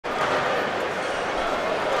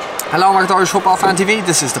Hello, Mark Irish Football Fan TV.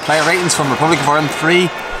 This is the player ratings from Republic of Ireland 3,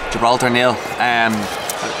 Gibraltar 0.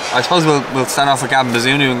 I suppose we'll start off with Gavin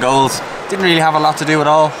Bazunu in goals. Didn't really have a lot to do at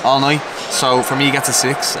all night. So for me, he gets a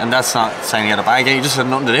 6, and that's not saying he had a bad game. He just had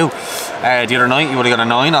nothing to do. The other night, he would have got a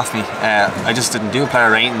 9 off me. I just didn't do player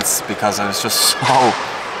ratings because I was just so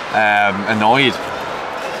annoyed,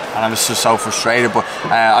 and I was just so frustrated. But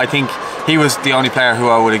I think he was the only player who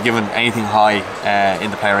I would have given anything high in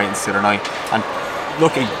the player ratings the other night. And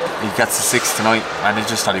look, he gets a 6 tonight, and I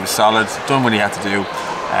just thought he was solid, done what he had to do,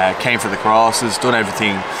 came for the crosses, done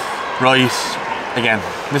everything right. Again,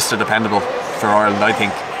 Mr. Dependable for Ireland, I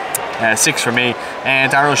think. 6 for me.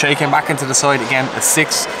 And Darryl O'Shea came back into the side again, a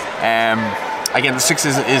 6. Again, the 6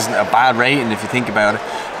 isn't a bad rating if you think about it.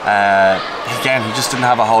 Again, he just didn't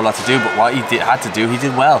have a whole lot to do, but what he had to do, he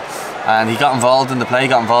did well. And he got involved in the play,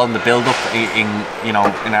 got involved in the build-up in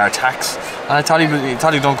our attacks. And I thought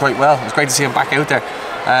he'd done quite well. It was great to see him back out there.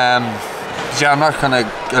 Yeah, I'm not gonna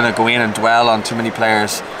go in and dwell on too many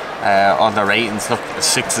players on their ratings. Look, a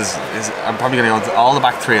 6 is I'm probably gonna go all the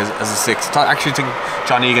back 3 as a 6. I actually think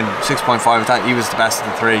John Egan 6.5. I thought he was the best of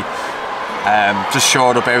the 3. Just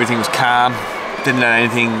showed up, everything was calm, didn't let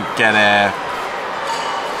anything get out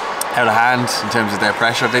of hand in terms of their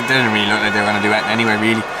pressure. They didn't really look like they were going to do it anyway,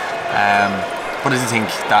 really. But I do think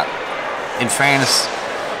that, in fairness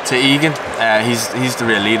to Egan, he's the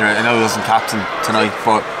real leader. I know he wasn't captain tonight,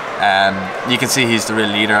 but you can see he's the real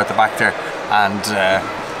leader at the back there. And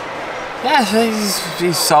yeah,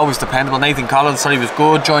 he's always dependable. Nathan Collins thought he was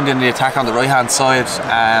good, joined in the attack on the right hand side.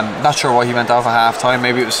 Not sure why he went off at half time.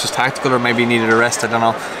 Maybe it was just tactical, or maybe he needed a rest, I don't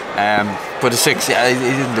know. But a 6, yeah, he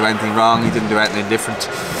didn't do anything wrong, he didn't do anything different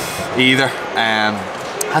either.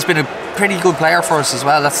 Has been a pretty good player for us as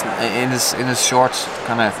well. That's in his short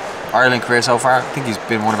kind of Ireland career so far. I think he's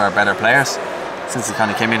been one of our better players since he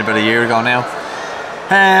kind of came in about a year ago now.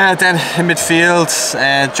 Then in midfield,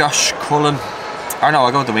 Josh Cullen. Or no,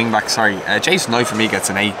 I'll go with the wing back, sorry. Jason Knight for me gets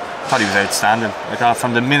an 8. I thought he was outstanding. I thought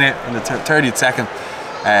from the minute, in the 30th second,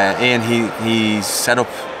 in he set up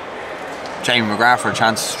Jamie McGrath for a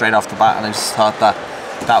chance straight off the bat, and I just thought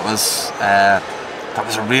that was a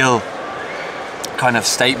real kind of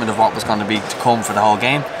statement of what was going to be to come for the whole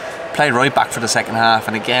game. Played right back for the second half,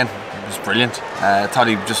 and again, it was brilliant. I thought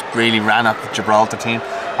he just really ran at the Gibraltar team.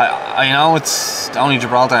 I know it's only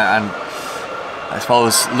Gibraltar, and I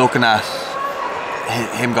suppose looking at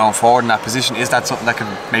him going forward in that position, is that something that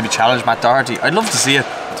can maybe challenge Matt Doherty? I'd love to see it,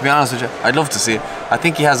 to be honest with you. I'd love to see it. I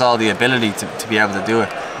think he has all the ability to be able to do it.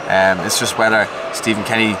 It's just whether Stephen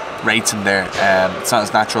Kenny rates him there. It's not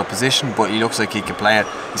his natural position, but he looks like he can play it.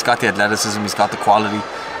 He's got the athleticism, he's got the quality,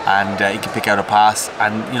 and he can pick out a pass,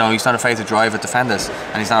 and he's not afraid to drive at defenders,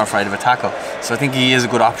 and he's not afraid of a tackle. So I think he is a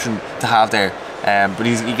good option to have there. But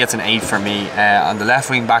he gets an 8 for me. On the left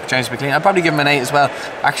wing back, James McLean, I'd probably give him an 8 as well.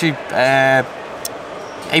 Actually,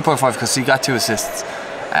 8.5 because he got 2 assists.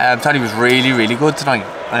 I thought he was really, really good tonight.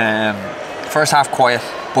 First half quiet,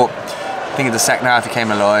 but I think in the second half he came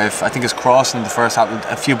alive. I think his crossing in the first half,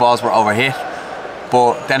 a few balls were overhit,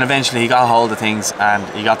 but then eventually he got a hold of things and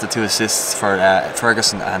he got the 2 assists for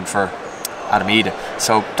Ferguson and for Adam Ida.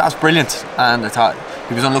 So that's brilliant, and I thought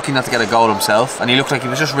he was unlucky not to get a goal himself, and he looked like he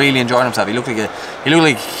was just really enjoying himself. He looked like a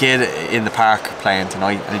kid in the park playing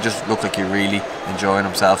tonight, and he just looked like he really enjoying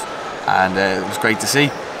himself, and it was great to see.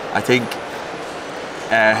 I think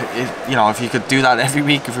if you could do that every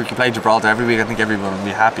week, if we could play Gibraltar every week, I think everyone would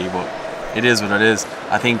be happy, but it is what it is.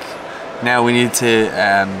 I think now we need to,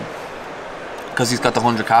 because he's got the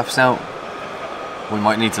 100 caps now, we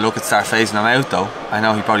might need to start phasing him out though. I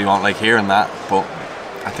know he probably won't like hearing that, but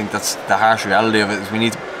I think that's the harsh reality of it, is we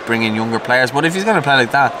need to bring in younger players. But if he's going to play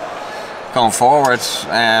like that going forward,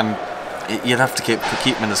 you'd have to keep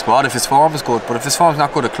him in the squad if his form is good. But if his form's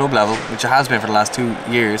not good at club level, which it has been for the last 2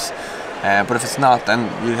 years, but if it's not, then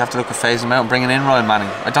you have to look at phasing him out and bringing in Ryan Manning.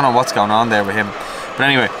 I don't know what's going on there with him. But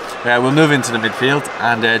anyway, we'll move into the midfield,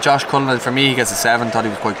 and Josh Cullen, for me, he gets a 7. Thought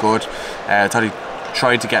he was quite good. Thought he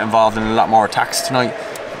tried to get involved in a lot more attacks tonight.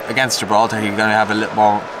 Against Gibraltar, he's going to have a little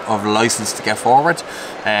more of a license to get forward.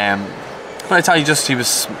 But I thought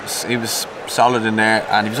he was solid in there,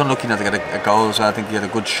 and he was unlucky not to get a goal. So I think he had a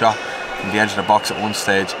good shot from the edge of the box at one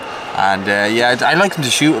stage. And yeah, I like him to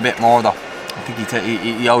shoot a bit more though. I think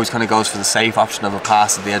he always kind of goes for the safe option of a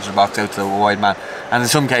pass at the edge of the box out to the wide man, and in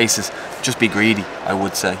some cases just be greedy, I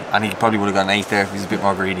would say, and he probably would have got an 8 there if he's a bit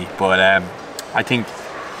more greedy. But I think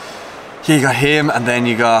you got him, and then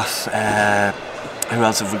you got who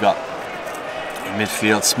else have we got in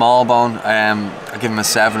midfield? Smallbone. I give him a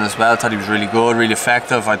 7 as well. I thought he was really good, really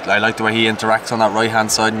effective. I like the way he interacts on that right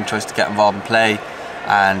hand side and tries to get involved in play.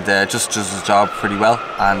 and just does his job pretty well.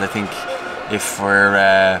 And I think if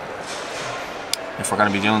we're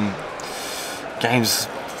going to be doing games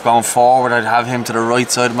going forward, I'd have him to the right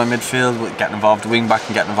side of my midfield, getting involved with the wing back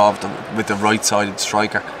and getting involved with the right sided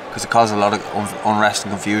striker, because it causes a lot of unrest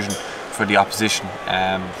and confusion for the opposition.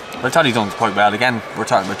 But I thought he done quite well. Again, we're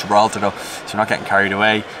talking about Gibraltar though, so we're not getting carried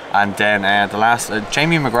away. And then the last,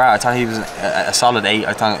 Jamie McGrath, I thought he was a solid 8.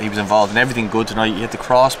 I thought he was involved in everything good tonight. He hit the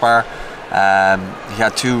crossbar, he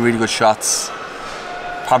had 2 really good shots.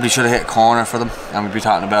 Probably should have hit a corner for them, and we'd be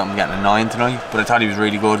talking about him getting a 9 tonight. But I thought he was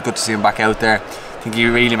really good. Good to see him back out there. I think he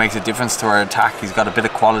really makes a difference to our attack. He's got a bit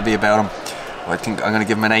of quality about him. I think I'm going to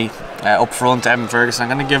give him an 8. Up front, Evan Ferguson,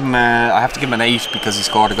 I'm going to give him I have to give him an 8 because he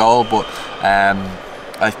scored a goal, but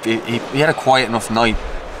he had a quiet enough night.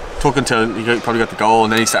 Took until he probably got the goal,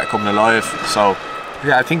 and then he started coming alive. So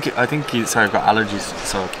yeah, I think he, sorry, I've got allergies,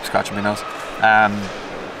 so I keep scratching my nose.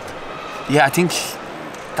 Yeah, I think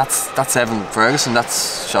that's Evan Ferguson. That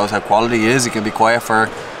shows how quality he is. He can be quiet for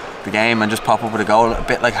the game and just pop up with a goal, a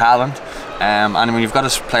bit like Haaland. And when you've got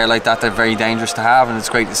a player like that, they're very dangerous to have, and it's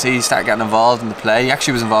great to see he start getting involved in the play. He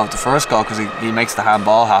actually was involved with the first goal because he makes the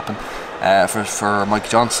handball happen for Mikey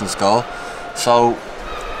Johnston's goal. So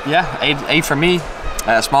yeah, 8 for me.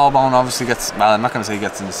 Smallbone obviously gets, well, I'm not going to say he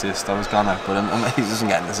gets an assist, I was gonna, but he doesn't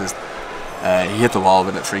get an assist. He hit the wall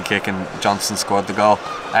with a free kick and Johnston scored the goal.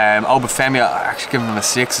 Obafemi, I actually give him a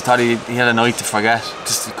 6. I thought he had a night to forget,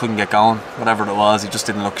 just he couldn't get going, whatever it was, he just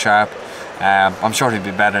didn't look sharp. I'm sure he'd be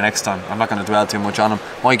better next time. I'm not going to dwell too much on him.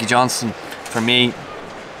 Mikey Johnston, for me,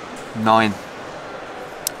 9.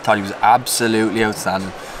 Thought he was absolutely outstanding.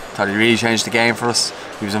 Thought he really changed the game for us.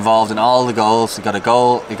 He was involved in all the goals. He got a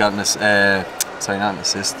goal, he got sorry, not an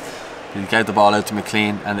assist. He gave the ball out to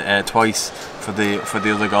McLean and twice for the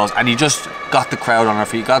other goals, and he just got the crowd on our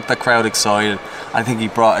feet, got the crowd excited. I think he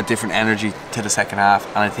brought a different energy to the second half,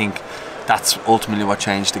 and I think that's ultimately what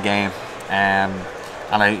changed the game. And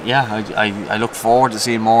I look forward to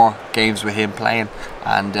seeing more games with him playing,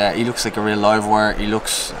 and he looks like a real live wire. He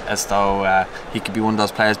looks as though he could be one of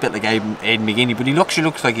those players, a bit like Aidan McGeady, but he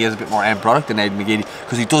looks like he has a bit more end product than Aidan McGeady,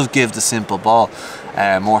 because he does give the simple ball,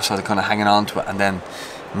 more so than kind of hanging on to it and then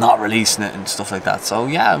not releasing it and stuff like that. So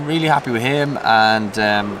yeah, I'm really happy with him. And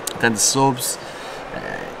then the subs,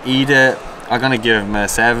 Ida, I'm going to give him a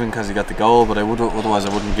 7 because he got the goal, but otherwise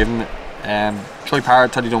I wouldn't give him it. Troy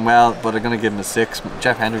Parrott thought he done well, but I'm going to give him a 6.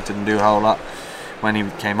 Jeff Hendrick didn't do a whole lot when he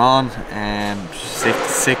came on.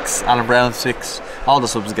 6. Alan Brown 6. All the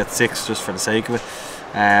subs get 6 just for the sake of it.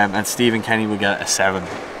 And Stephen Kenny will get a 7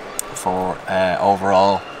 for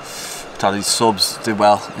overall. Thought his subs did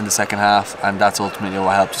well in the second half, and that's ultimately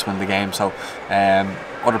what helped us win the game. So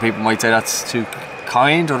other people might say that's too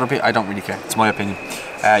kind, I don't really care, it's my opinion.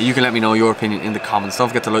 You can let me know your opinion in the comments. Don't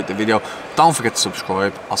forget to like the video, don't forget to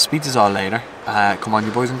subscribe. I'll speak to you all later. Come on,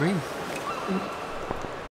 you boys in green.